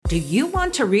Do you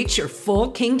want to reach your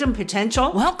full kingdom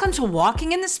potential? Welcome to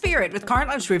Walking in the Spirit with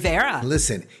Carlos Rivera.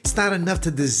 Listen, it's not enough to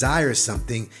desire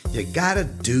something. You gotta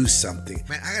do something.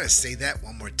 Man, I gotta say that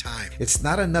one more time. It's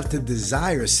not enough to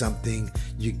desire something.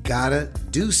 You gotta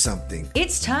do something.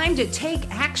 It's time to take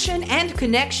action and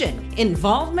connection,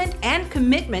 involvement and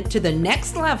commitment to the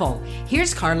next level.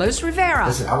 Here's Carlos Rivera.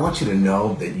 Listen, I want you to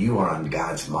know that you are on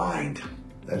God's mind.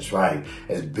 That's right.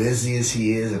 As busy as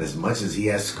he is and as much as he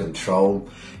has control,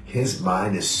 his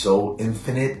mind is so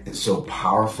infinite and so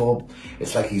powerful.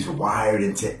 It's like he's wired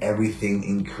into everything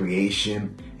in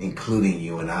creation, including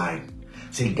you and I.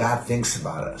 See, God thinks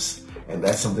about us, and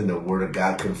that's something the Word of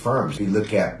God confirms. We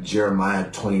look at Jeremiah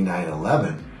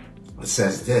 29:11. It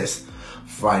says this,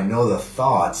 "For I know the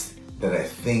thoughts that I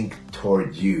think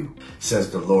toward you,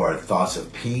 says the Lord, thoughts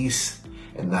of peace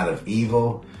and not of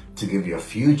evil, to give you a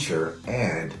future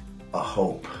and a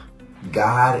hope."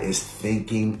 God is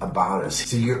thinking about us.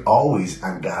 So you're always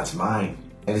on God's mind.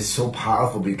 And it's so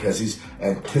powerful because he's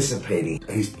anticipating.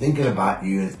 He's thinking about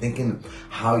you and thinking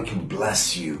how he can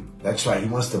bless you. That's right. He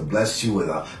wants to bless you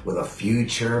with a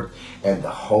future and the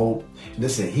hope.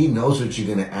 Listen, he knows what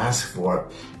you're going to ask for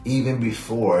even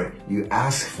before you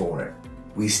ask for it.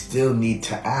 We still need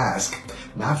to ask,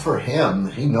 not for him.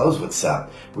 He knows what's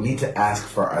up. We need to ask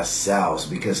for ourselves,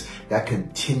 because that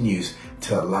continues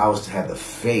to allow us to have the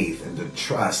faith and the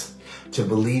trust to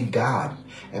believe God.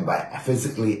 And by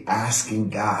physically asking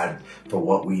God for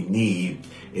what we need,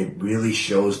 it really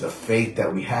shows the faith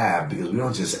that we have, because we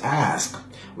don't just ask.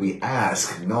 We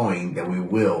ask knowing that we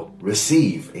will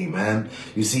receive. Amen.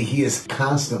 You see, he is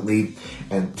constantly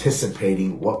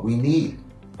anticipating what we need.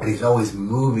 And he's always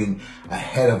moving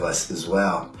ahead of us as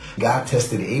well. God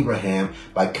tested Abraham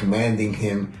by commanding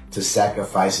him to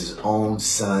sacrifice his own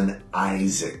son,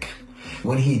 Isaac.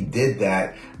 When he did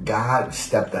that, God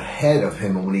stepped ahead of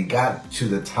him. And when he got to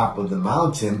the top of the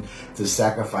mountain to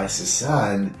sacrifice his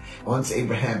son, once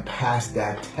Abraham passed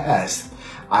that test,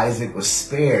 Isaac was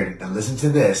spared. And listen to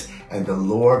this, and the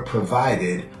Lord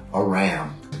provided a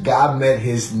ram. God met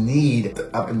his need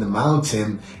up in the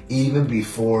mountain even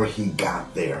before he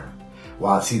got there.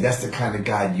 Wow, see, that's the kind of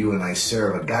God you and I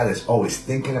serve. A God that's always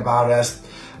thinking about us.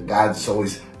 A God that's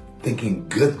always thinking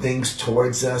good things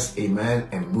towards us, amen,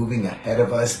 and moving ahead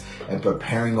of us and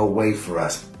preparing a way for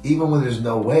us. Even when there's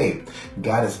no way,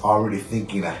 God is already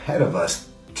thinking ahead of us,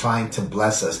 trying to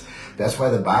bless us. That's why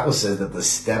the Bible says that the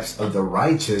steps of the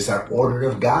righteous are ordered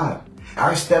of God.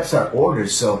 Our steps are ordered,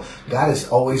 so God is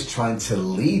always trying to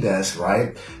lead us,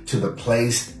 right, to the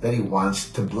place that he wants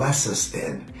to bless us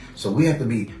in. So we have to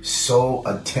be so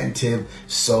attentive,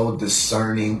 so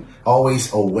discerning,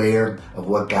 always aware of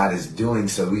what God is doing,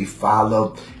 so we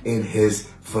follow in his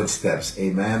footsteps.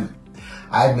 Amen.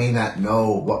 I may not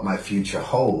know what my future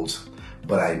holds,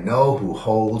 but I know who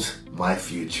holds my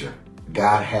future.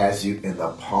 God has you in the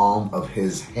palm of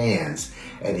his hands,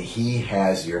 and he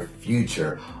has your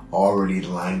future already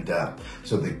lined up.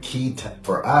 So the key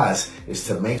for us is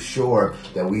to make sure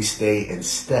that we stay in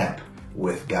step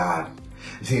with God.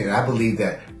 See, and I believe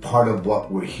that part of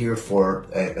what we're here for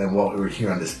and what we're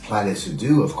here on this planet to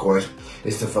do, of course,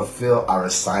 is to fulfill our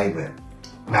assignment.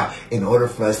 Now, in order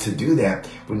for us to do that,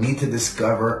 we need to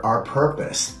discover our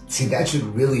purpose. See, that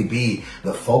should really be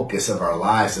the focus of our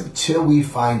lives. Until we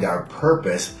find our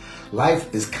purpose,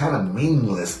 life is kind of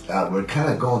meaningless. We're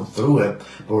kind of going through it,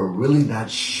 but we're really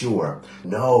not sure.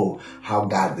 Know how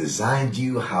God designed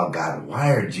you, how God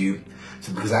wired you.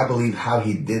 So because I believe how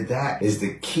he did that is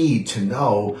the key to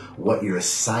know what your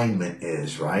assignment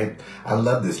is, right? I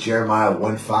love this. Jeremiah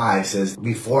 1:5 says,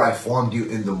 "Before I formed you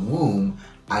in the womb,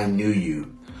 I knew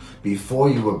you. Before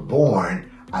you were born,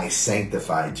 I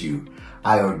sanctified you.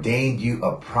 I ordained you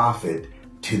a prophet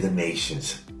to the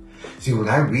nations." See, when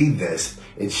I read this,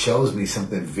 it shows me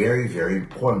something very, very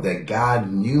important, that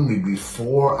God knew me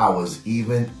before I was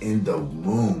even in the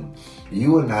womb.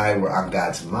 You and I were on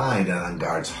God's mind and on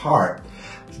God's heart.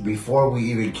 Before we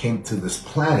even came to this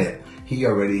planet, he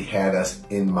already had us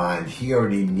in mind. He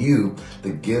already knew the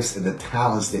gifts and the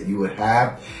talents that you would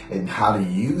have and how to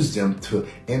use them to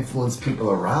influence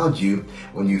people around you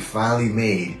when you finally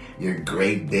made your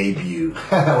great debut.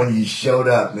 When you showed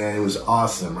up, man, it was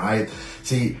awesome, right?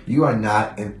 See, you are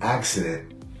not an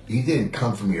accident. You didn't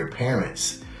come from your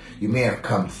parents. You may have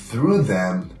come through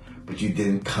them, but you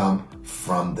didn't come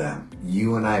from them.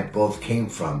 You and I both came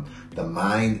from the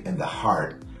mind and the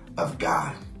heart of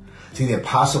God. See, the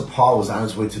Apostle Paul was on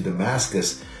his way to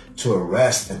Damascus to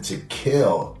arrest and to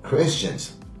kill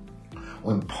Christians.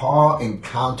 When Paul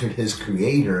encountered his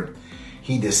Creator,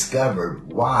 he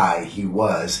discovered why he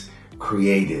was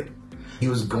created. He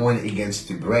was going against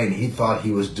the grain. He thought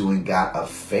he was doing God a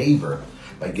favor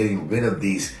by getting rid of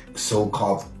these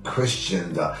so-called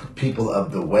Christian people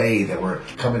of the way that were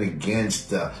coming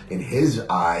against, in his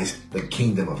eyes, the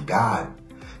kingdom of God.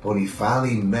 But when he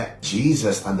finally met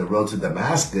Jesus on the road to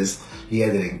Damascus, he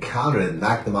had an encounter and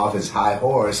knocked him off his high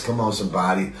horse. Come on,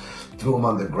 somebody. Threw him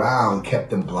on the ground,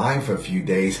 kept him blind for a few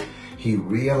days. He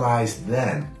realized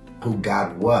then who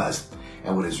God was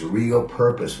and what his real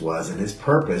purpose was. And his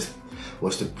purpose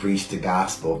was to preach the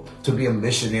gospel, to be a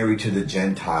missionary to the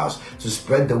Gentiles, to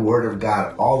spread the word of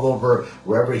God all over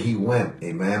wherever he went.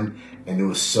 Amen. And it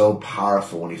was so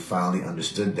powerful when he finally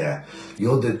understood that.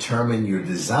 You'll determine your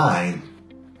design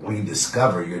when you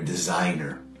discover your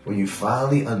designer. When you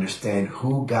finally understand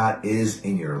who God is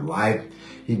in your life,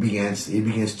 he begins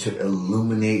to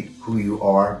illuminate who you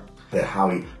are,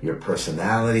 that your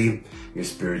personality, your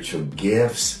spiritual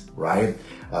gifts, right?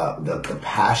 The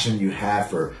passion you have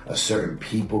for a certain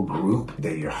people group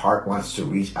that your heart wants to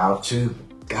reach out to.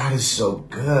 God is so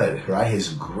good, right?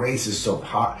 His grace is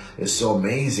so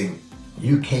amazing.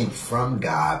 You came from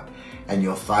God, and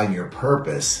you'll find your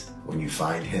purpose when you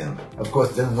find him. Of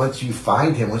course, then once you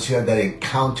find him, once you have that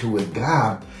encounter with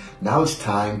God, now it's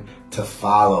time to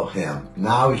follow him.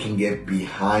 Now we can get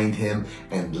behind him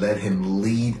and let him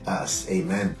lead us.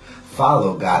 Amen.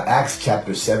 Follow God. Acts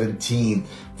chapter 17,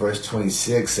 verse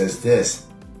 26 says this,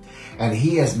 "And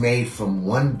he has made from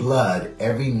one blood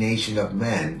every nation of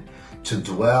men to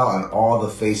dwell on all the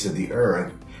face of the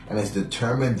earth, and has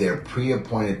determined their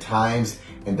pre-appointed times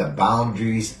and the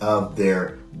boundaries of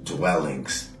their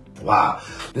dwellings." Wow,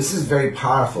 this is very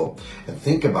powerful. And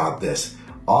think about this.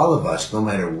 All of us, no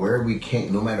matter where we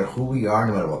came, no matter who we are,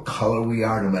 no matter what color we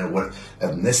are, no matter what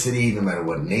ethnicity, no matter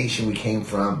what nation we came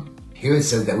from, here it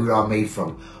says that we were all made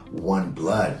from one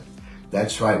blood.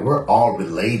 That's right, we're all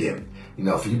related. You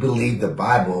know, if you believe the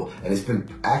Bible, and it's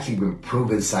been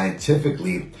proven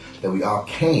scientifically that we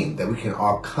can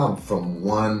all come from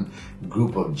one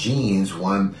group of genes,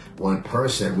 one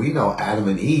person. We know Adam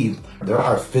and Eve, they're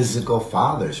our physical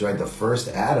fathers, right? The first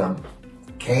Adam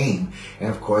came, and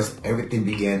of course, everything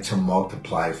began to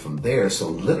multiply from there. So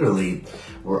literally,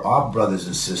 we're all brothers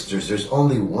and sisters. There's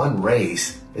only one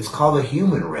race. It's called the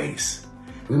human race.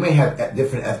 We may have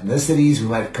different ethnicities, we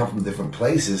might come from different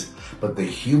places, but the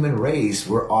human race,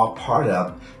 we're all part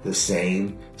of the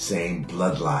same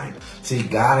bloodline. See,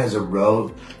 God has a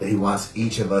road that he wants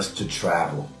each of us to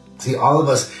travel. See, all of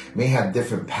us may have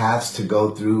different paths to go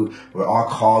through. We're all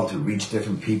called to reach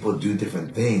different people, do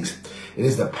different things. It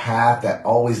is the path that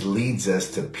always leads us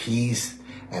to peace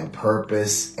and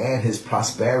purpose and his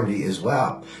prosperity as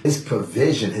well. His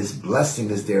provision, his blessing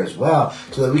is there as well,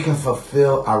 so that we can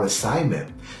fulfill our assignment.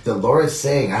 The Lord is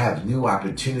saying, I have new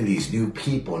opportunities, new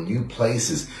people, new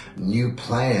places, new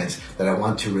plans that I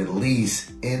want to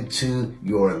release into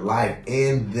your life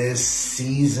in this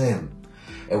season.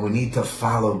 And we need to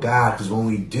follow God, because when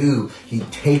we do, he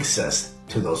takes us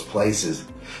to those places.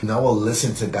 Noah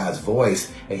listened to God's voice,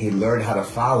 and he learned how to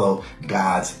follow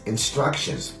God's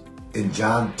instructions. In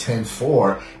John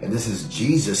 10:4, and this is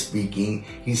Jesus speaking,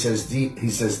 he says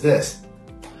this,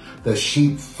 "The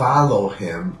sheep follow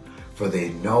him, for they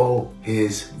know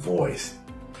his voice."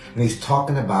 And he's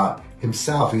talking about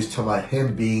himself. He's talking about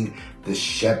him being the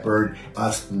shepherd,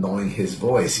 us knowing his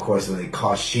voice. Of course, when they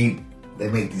call sheep, they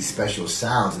make these special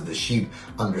sounds that the sheep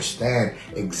understand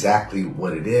exactly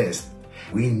what it is.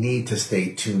 We need to stay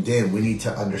tuned in. We need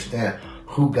to understand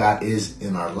who God is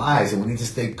in our lives, and we need to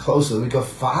stay close so that we can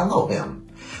follow him.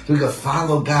 So we can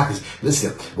follow God. Because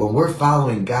listen, when we're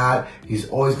following God, he's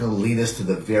always going to lead us to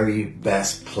the very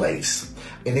best place.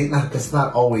 And it's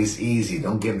not always easy.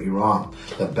 Don't get me wrong.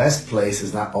 The best place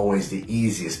is not always the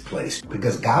easiest place,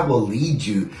 because God will lead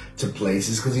you to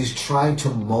places because he's trying to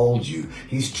mold you.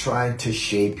 He's trying to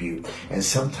shape you. And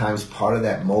sometimes part of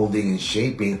that molding and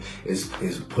shaping is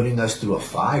putting us through a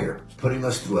fire, putting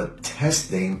us through a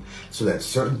testing so that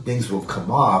certain things will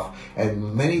come off,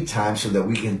 and many times so that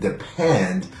we can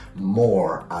depend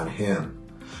more on him.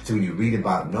 So when you read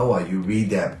about Noah, you read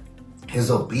that his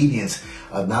obedience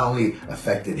not only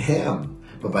affected him,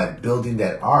 but by building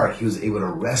that ark, he was able to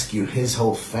rescue his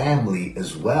whole family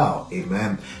as well.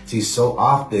 Amen. See, so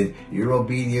often your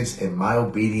obedience and my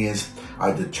obedience,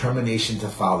 our determination to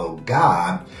follow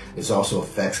God, it also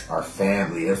affects our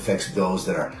family. It affects those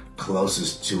that are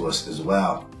closest to us as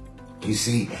well. You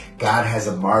see, God has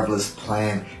a marvelous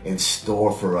plan in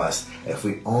store for us. If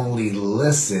we only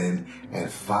listen and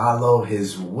follow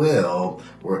his will,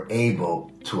 we're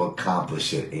able to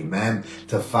accomplish it. Amen.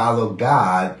 To follow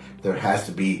God, there has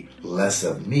to be less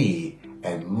of me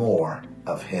and more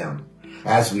of him.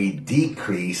 As we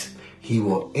decrease, He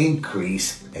will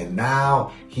increase, and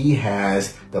now He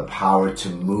has the power to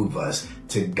move us,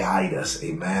 to guide us.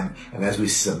 Amen. And as we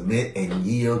submit and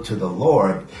yield to the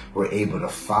Lord, we're able to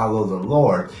follow the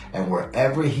Lord, and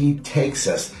wherever He takes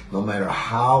us, no matter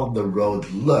how the road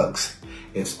looks,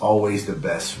 it's always the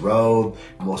best road,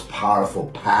 the most powerful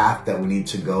path that we need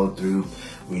to go through.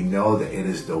 We know that it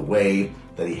is the way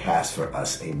that He has for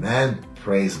us. Amen.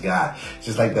 Praise God.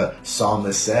 Just like the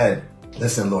psalmist said,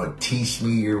 listen, Lord, teach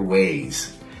me your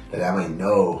ways that I may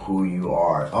know who you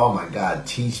are. Oh my God,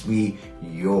 teach me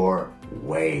your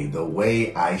way, the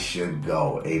way I should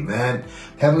go. Amen.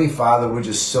 Heavenly Father, we're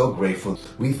just so grateful.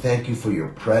 We thank you for your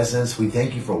presence. We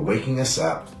thank you for waking us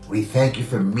up. We thank you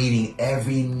for meeting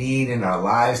every need in our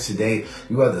lives today.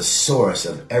 You are the source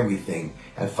of everything.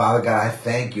 And Father God, I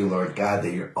thank you, Lord God,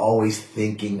 that you're always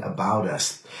thinking about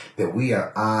us, that we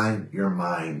are on your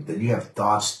mind, that you have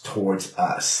thoughts towards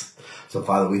us. So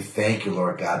Father, we thank you,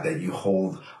 Lord God, that you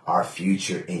hold our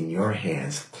future in your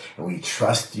hands. And we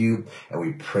trust you and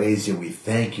we praise you. We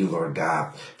thank you, Lord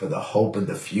God, for the hope and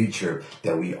the future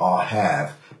that we all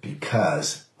have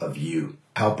because of you.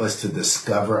 Help us to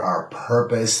discover our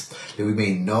purpose, that we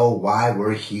may know why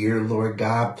we're here, Lord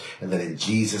God, and that in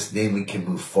Jesus' name we can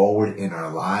move forward in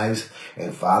our lives.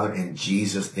 And Father, in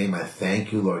Jesus' name, I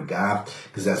thank you, Lord God,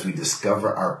 because as we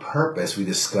discover our purpose, we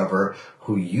discover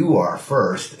who you are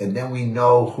first, and then we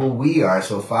know who we are.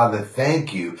 So Father,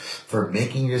 thank you for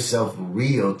making yourself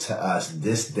real to us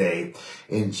this day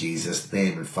in Jesus'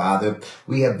 name. And Father,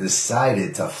 we have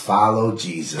decided to follow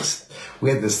Jesus.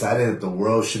 We have decided that the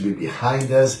world should be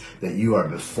behind us, that you are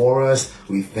before us.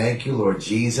 We thank you, Lord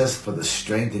Jesus, for the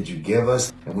strength that you give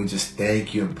us. And we just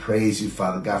thank you and praise you,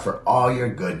 Father God, for all your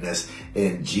goodness.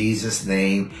 In Jesus'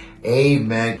 name,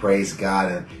 amen. Praise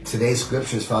God. And today's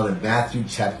scripture is found in Matthew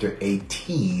chapter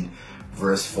 18,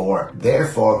 verse 4.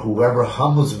 Therefore, whoever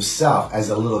humbles himself as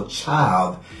a little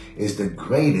child is the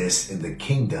greatest in the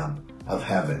kingdom of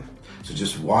heaven. So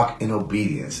just walk in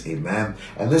obedience. Amen.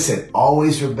 And listen,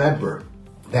 always remember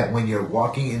that when you're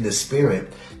walking in the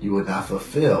Spirit, you will not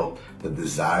fulfill the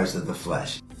desires of the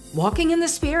flesh. Walking in the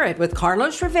Spirit with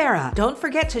Carlos Rivera. Don't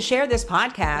forget to share this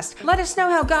podcast. Let us know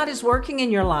how God is working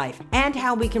in your life and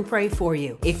how we can pray for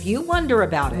you. If you wonder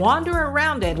about it, wander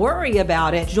around it, worry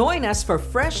about it, join us for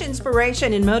fresh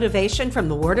inspiration and motivation from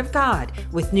the Word of God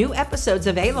with new episodes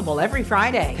available every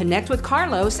Friday. Connect with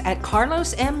Carlos at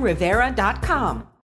carlosmrivera.com.